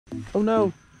Oh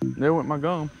no, there went my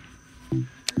gum.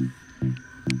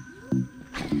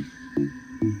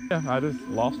 Yeah, I just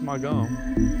lost my gum.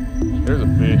 There's a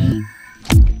fish.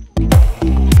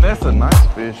 That's a nice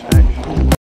fish,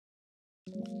 actually.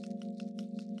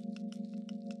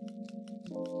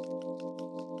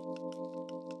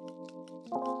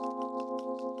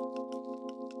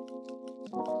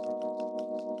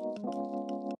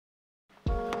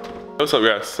 What's up,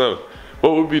 guys? So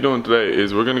what we'll be doing today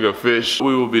is we're gonna go fish. What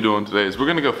we will be doing today is we're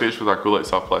gonna go fish with our Kool-Aid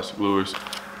soft plastic lures.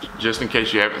 Just in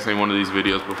case you haven't seen one of these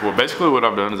videos before, basically what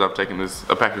I've done is I've taken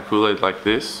a pack of Kool-Aid like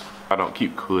this. I don't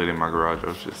keep Kool-Aid in my garage, I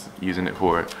was just using it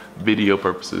for video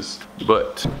purposes.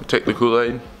 But take the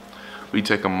Kool-Aid, we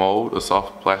take a mold, a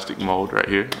soft plastic mold right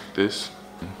here, like this.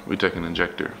 We take an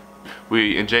injector.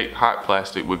 We inject hot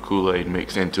plastic with Kool-Aid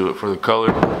mixed into it for the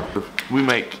color. We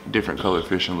make different color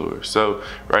fishing lures. So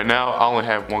right now I only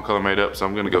have one color made up, so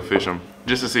I'm gonna go fish them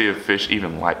just to see if fish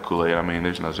even like Kool-Aid. I mean,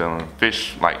 there's no telling. The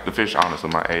fish honestly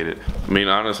might hate it. I mean,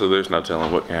 honestly, there's no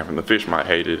telling what can happen. The fish might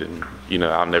hate it, and you know,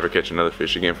 I'll never catch another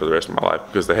fish again for the rest of my life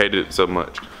because they hated it so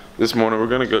much. This morning we're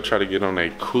gonna go try to get on a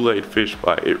Kool-Aid fish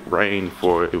bite. It rained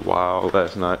for a while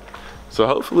last night. So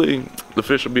hopefully the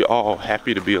fish will be all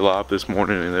happy to be alive this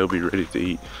morning and they'll be ready to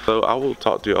eat. So I will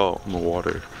talk to y'all on the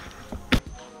water.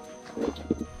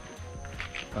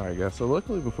 Alright guys, so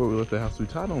luckily before we left the house we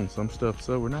tied on some stuff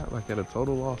so we're not like at a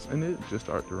total loss, and it just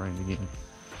started to rain again.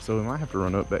 So we might have to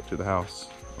run up back to the house.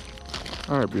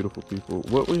 Alright beautiful people,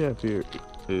 what we have here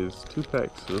is 2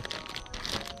 packs of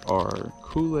our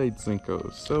Kool-Aid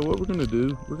Cincos. So what we're gonna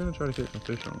do, we're gonna try to catch some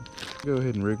fish on them. Go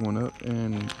ahead and rig one up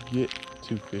and get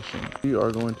to fishing. We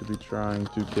are going to be trying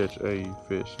to catch a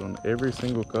fish on every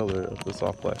single color of the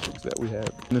soft plastics that we have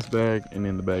in this bag and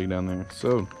in the bag down there.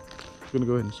 So I'm gonna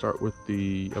go ahead and start with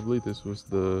I believe this was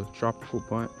the Tropical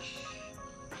Punch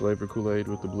flavor Kool-Aid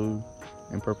with the blue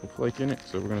and purple flake in it.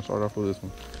 So we're gonna start off with this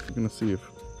one. We're gonna see if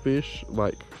fish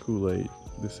like Kool-Aid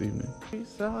this evening.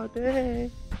 Peace all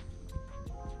day.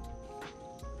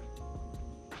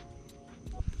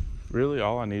 Really,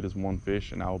 all I need is one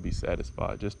fish and I will be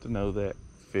satisfied. Just to know that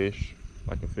fish,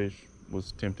 like a fish,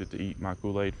 was tempted to eat my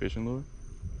Kool-Aid fishing lure.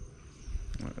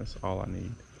 That's all I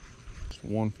need. Just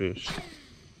one fish.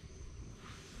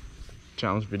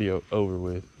 Challenge video over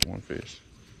with, one fish.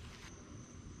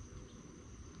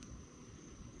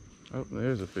 Oh,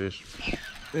 there's a fish.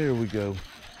 There we go.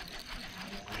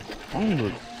 On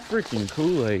the freaking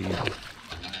Kool-Aid.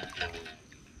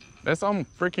 That's on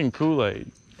freaking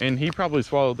Kool-Aid. And he probably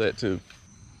swallowed that too.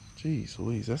 Jeez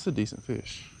Louise, that's a decent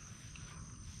fish.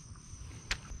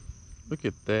 Look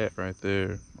at that right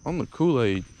there. On the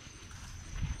Kool-Aid.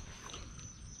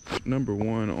 Number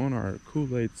 1 on our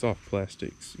Kool-Aid soft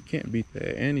plastics. You can't beat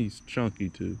that. And he's chunky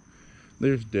too.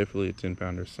 There's definitely a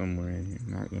 10-pounder somewhere in here,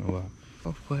 not gonna lie.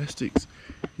 Soft plastics.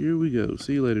 Here we go.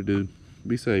 See you later, dude.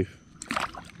 Be safe.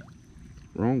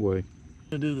 Wrong way.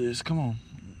 Gonna do this. Come on.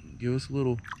 Give us a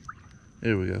little.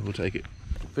 There we go. We'll take it.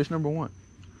 Fish number 1.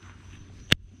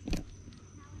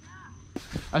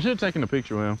 I should have taken a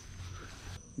picture with him.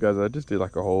 Guys, I just did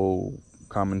like a whole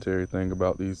commentary thing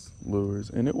about these lures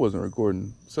and it wasn't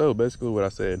recording. So basically what I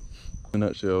said, in a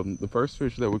nutshell, the first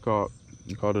fish that we caught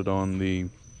it on the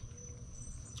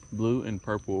blue and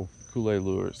purple Kool-Aid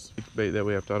lures. The bait that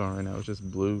we have tied on right now is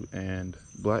just blue and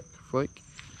black flake.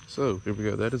 So here we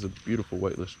go. That is a beautiful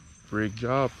weightless rig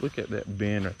job. Look at that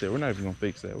bend right there. We're not even gonna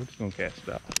fix that. We're just gonna cast it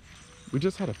out. We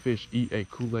just had a fish eat a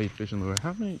Kool-Aid fishing lure.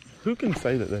 Who can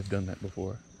say that they've done that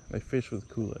before? They fish with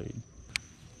Kool-Aid.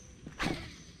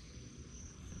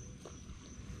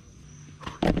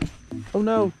 Oh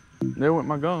no, there went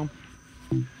my gum.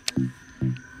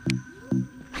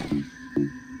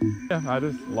 Yeah, I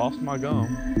just lost my gum.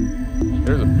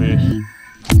 There's a fish.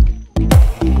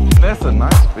 That's a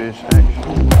nice fish,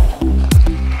 actually.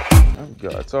 Oh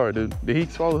God, sorry dude. Did he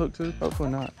swallow the hook too? Hopefully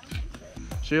not.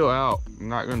 Chill out. I'm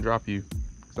not gonna drop you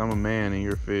because I'm a man and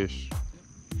you're a fish.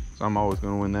 So I'm always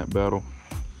gonna win that battle.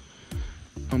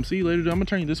 See you later, dude. I'm gonna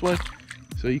turn you this way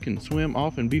so you can swim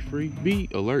off and be free. Be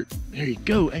alert. There you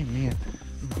go. Hey man.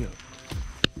 Here we go.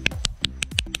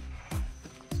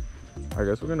 Alright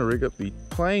guys, we're gonna rig up the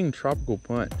plain Tropical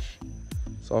Punch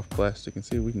soft plastic and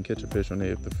see if we can catch a fish on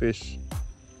it. If the fish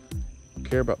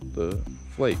care about the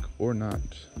flake or not.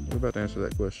 We're about to answer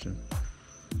that question.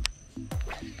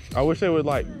 I wish they would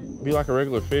be like a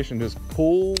regular fish and just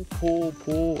pull.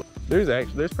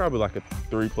 There's probably like a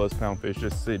 3+ pound fish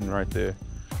just sitting right there.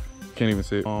 Can't even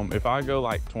see it. If I go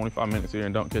like 25 minutes here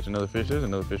and don't catch another fish, there's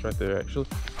another fish right there actually.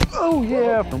 Oh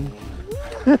yeah.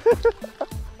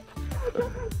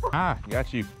 Ah,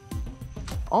 got you.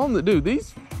 On the dude,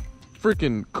 these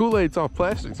freaking Kool-Aid soft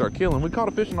plastics are killing. We caught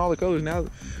a fish in all the colors. Now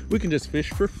we can just fish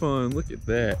for fun. Look at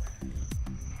that.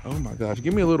 Oh my gosh,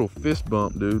 give me a little fist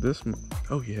bump, dude.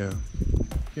 Oh yeah.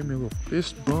 Give me a little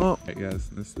fist bump. All right guys,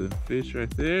 that's the fish right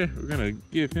there. We're gonna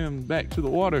give him back to the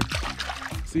water.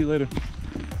 See you later.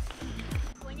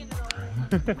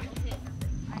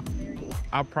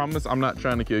 I promise I'm not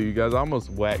trying to kill you guys. I almost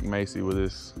whacked Macy with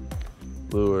this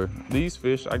lure. These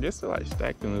fish, I guess they're like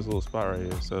stacked in this little spot right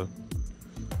here. So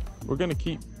we're gonna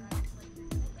keep.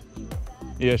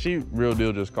 Yeah, she real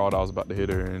deal just called. I was about to hit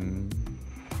her and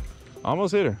I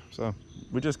almost hit her. So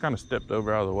we just kind of stepped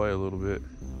over out of the way a little bit.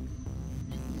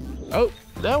 Oh,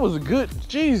 that was a good,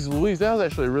 geez Louise, that was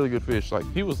actually a really good fish. Like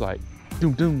he was like,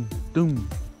 doom, doom, doom.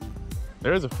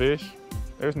 There's a fish.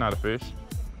 There's not a fish.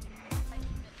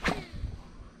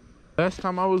 Last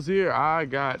time I was here, I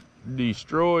got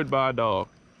destroyed by a dog.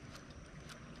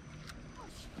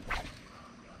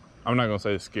 I'm not gonna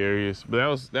say the scariest, but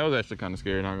that was actually kind of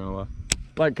scary, not gonna lie.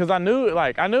 Like, cause I knew it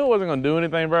wasn't gonna do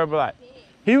anything, bro, but like,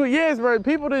 yes, bro,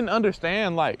 people didn't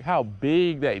understand like how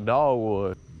big that dog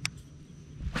was.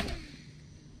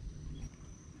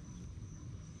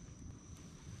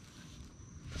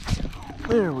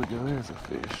 There we go, there's a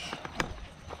fish.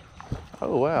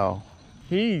 Oh wow,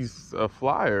 he's a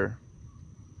flyer.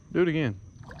 Do it again.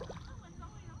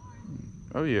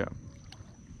 Oh yeah.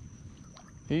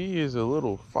 He is a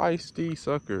little feisty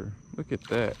sucker. Look at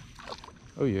that.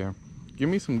 Oh yeah. Give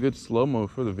me some good slow-mo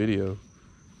for the video.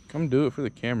 Come do it for the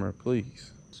camera,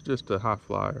 please. It's just a high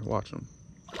flyer, watch him.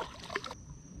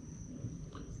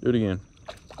 Do it again.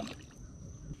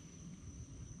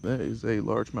 That is a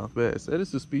largemouth bass. That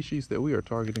is the species that we are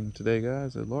targeting today,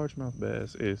 guys. A largemouth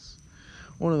bass is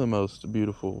one of the most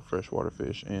beautiful freshwater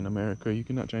fish in America. You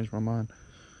cannot change my mind.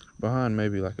 Behind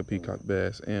maybe like a peacock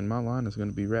bass. And my line is going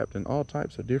to be wrapped in all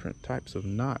types of different types of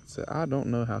knots that I don't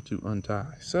know how to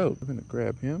untie. So we're going to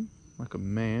grab him like a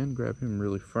man. Grab him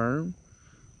really firm.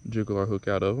 Jiggle our hook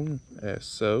out of him as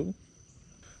so.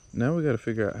 Now we got to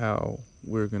figure out how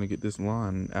we're going to get this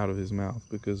line out of his mouth,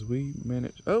 because we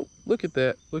managed. Oh, look at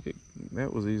that. Look at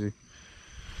that, was easy.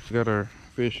 We got our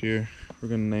fish here. We're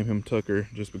going to name him Tucker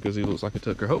just because he looks like a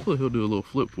Tucker. Hopefully he'll do a little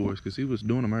flip for us because he was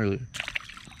doing them earlier.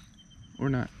 Or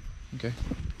not. Okay.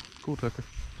 Cool, Tucker.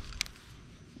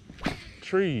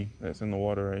 Tree that's in the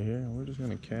water right here. We're just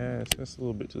going to cast. That's a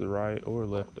little bit to the right or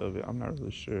left of it. I'm not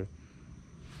really sure.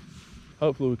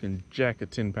 Hopefully we can jack a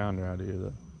 10-pounder out of here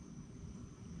though.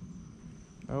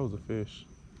 That was a fish.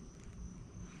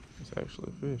 It's actually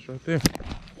a fish right there.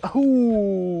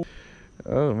 Oh!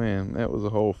 Oh man, that was a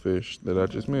whole fish that I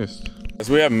just missed. As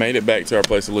we have made it back to our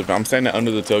place to live, I'm standing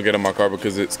under the tailgate of my car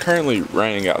because it's currently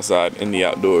raining outside in the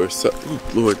outdoors. So, ooh,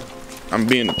 Lord, I'm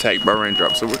being attacked by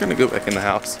raindrops. So we're gonna go back in the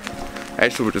house.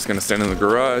 Actually, we're just gonna stand in the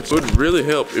garage. It would really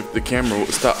help if the camera would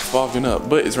stop fogging up,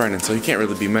 but it's raining, so you can't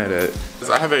really be mad at it.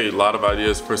 I have a lot of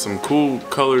ideas for some cool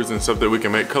colors and stuff that we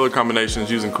can make, color combinations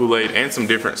using Kool-Aid and some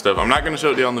different stuff. I'm not gonna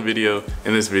show it to you on the video,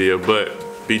 in this video, but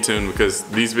be tuned because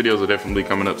these videos are definitely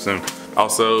coming up soon.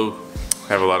 Also,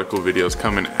 have a lot of cool videos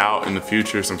coming out in the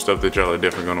future, some stuff that y'all are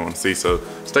definitely gonna wanna see, so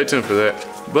stay tuned for that.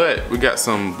 But we got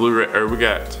some we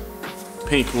got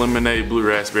pink lemonade, blue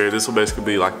raspberry. This will basically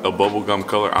be like a bubblegum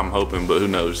color, I'm hoping, but who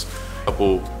knows. A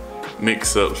couple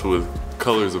mix-ups with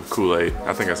colors of Kool-Aid.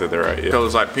 I think I said that right, yeah.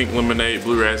 Colors like pink lemonade,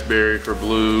 blue raspberry for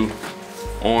blue,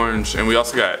 orange, and we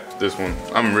also got this one.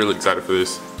 I'm really excited for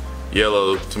this.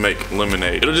 Yellow to make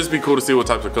lemonade. It'll just be cool to see what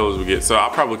types of colors we get. So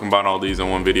I'll probably combine all these in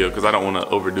one video because I don't want to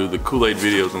overdo the Kool-Aid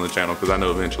videos on the channel, because I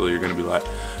know eventually you're gonna be like,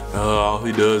 oh, all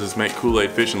he does is make Kool-Aid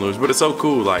fishing lures. But it's so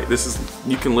cool. Like, this is,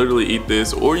 you can literally eat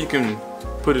this, or you can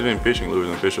put it in fishing lures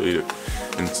and fish will eat it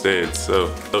instead. So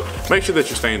make sure that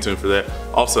you're staying tuned for that.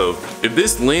 Also, if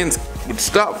this lens would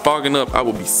stop fogging up, I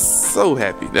would be so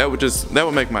happy. That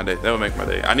would make my day. That would make my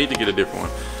day. I need to get a different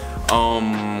one.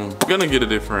 I'm gonna get a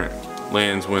different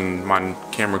lens when my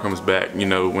camera comes back. You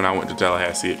know, when I went to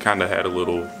Tallahassee, it kind of had a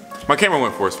little, my camera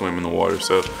went for a swim in the water,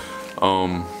 so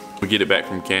we get it back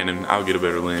from Canon, I'll get a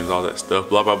better lens, all that stuff,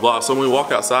 blah blah blah. So when we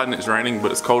walk outside and it's raining but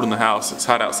it's cold in the house, it's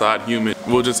hot outside, humid,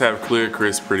 we'll just have clear,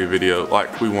 crisp, pretty video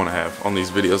like we want to have on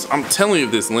these videos. I'm telling you,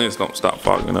 if this lens don't stop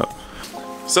fogging up.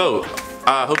 So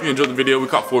I hope you enjoyed the video. We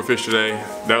caught 4 fish today.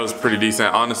 That was pretty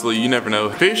decent. Honestly, you never know.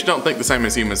 Fish don't think the same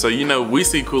as humans. So, you know, we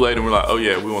see Kool-Aid and we're like, oh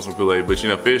yeah, we want some Kool-Aid. But you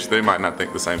know, fish, they might not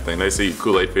think the same thing. They see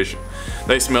Kool-Aid fish.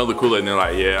 They smell the Kool-Aid and they're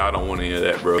like, yeah, I don't want any of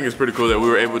that, bro. I think it's pretty cool that we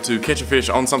were able to catch a fish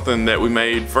on something that we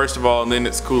made, first of all, and then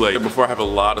it's Kool-Aid. Before I have a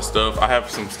lot of stuff, I have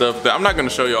some stuff that I'm not gonna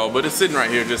show y'all, but it's sitting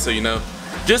right here just so you know.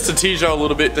 just to tease y'all a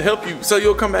little bit, to help you, so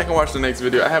you'll come back and watch the next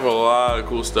video. I have a lot of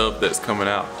cool stuff that's coming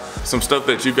out. Some stuff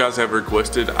that you guys have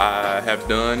requested, I have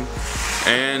done,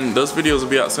 and those videos will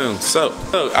be out soon. So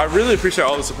I really appreciate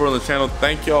all the support on the channel.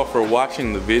 Thank y'all for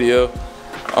watching the video.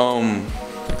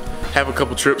 Have a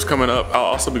couple trips coming up. I'll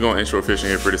also be going inshore fishing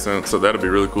here pretty soon, so that'll be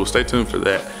really cool. Stay tuned for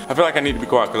that. I feel like I need to be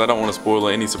quiet because I don't want to spoil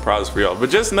any surprises for y'all. But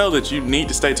just know that you need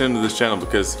to stay tuned to this channel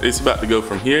because it's about to go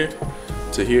from here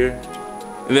to here,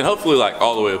 and then hopefully like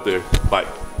all the way up there. Like,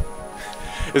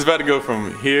 it's about to go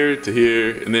from here to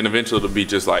here, and then eventually it'll be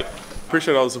just like,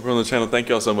 appreciate all the support on the channel. Thank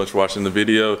y'all so much for watching the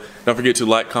video. Don't forget to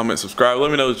like, comment, subscribe. Let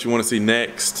me know what you want to see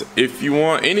next. If you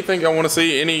want anything y'all want to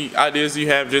see, any ideas you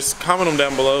have, just comment them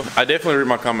down below. I definitely read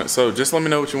my comments, so just let me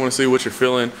know what you want to see, what you're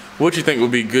feeling, what you think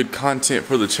would be good content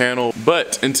for the channel.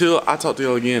 But until I talk to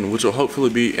y'all again, which will hopefully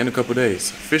be in a couple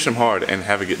days, fish them hard and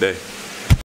have a good day.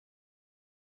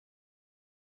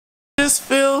 Just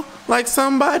feel like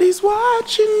somebody's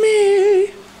watching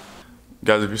me.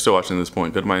 Guys, if you're still watching this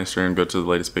point, go to my Instagram, go to the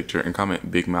latest picture, and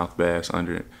comment big mouth bass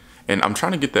under it. And I'm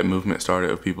trying to get that movement started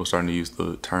of people starting to use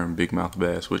the term big mouth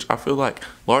bass, which I feel like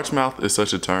largemouth is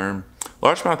such a term.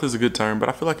 Largemouth is a good term, but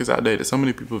I feel like it's outdated. So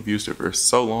many people have used it for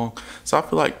so long. So I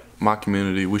feel like my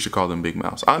community, we should call them big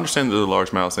mouths. I understand that they're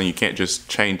largemouths and you can't just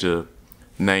change a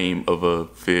name of a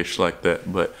fish like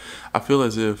that, but I feel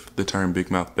as if the term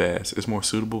big mouth bass is more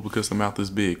suitable because the mouth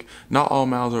is big. Not all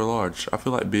mouths are large. I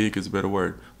feel like big is a better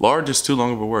word. Large is too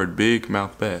long of a word. Big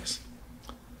mouth bass.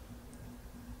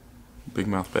 Big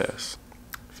mouth bass.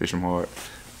 Fish them hard.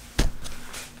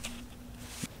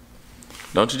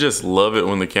 Don't you just love it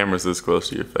when the camera's this close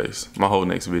to your face? My whole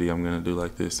next video I'm gonna do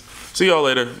like this. See y'all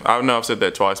later. I know I've said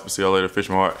that twice, but see y'all later. Fish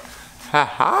them hard. Ha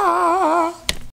ha.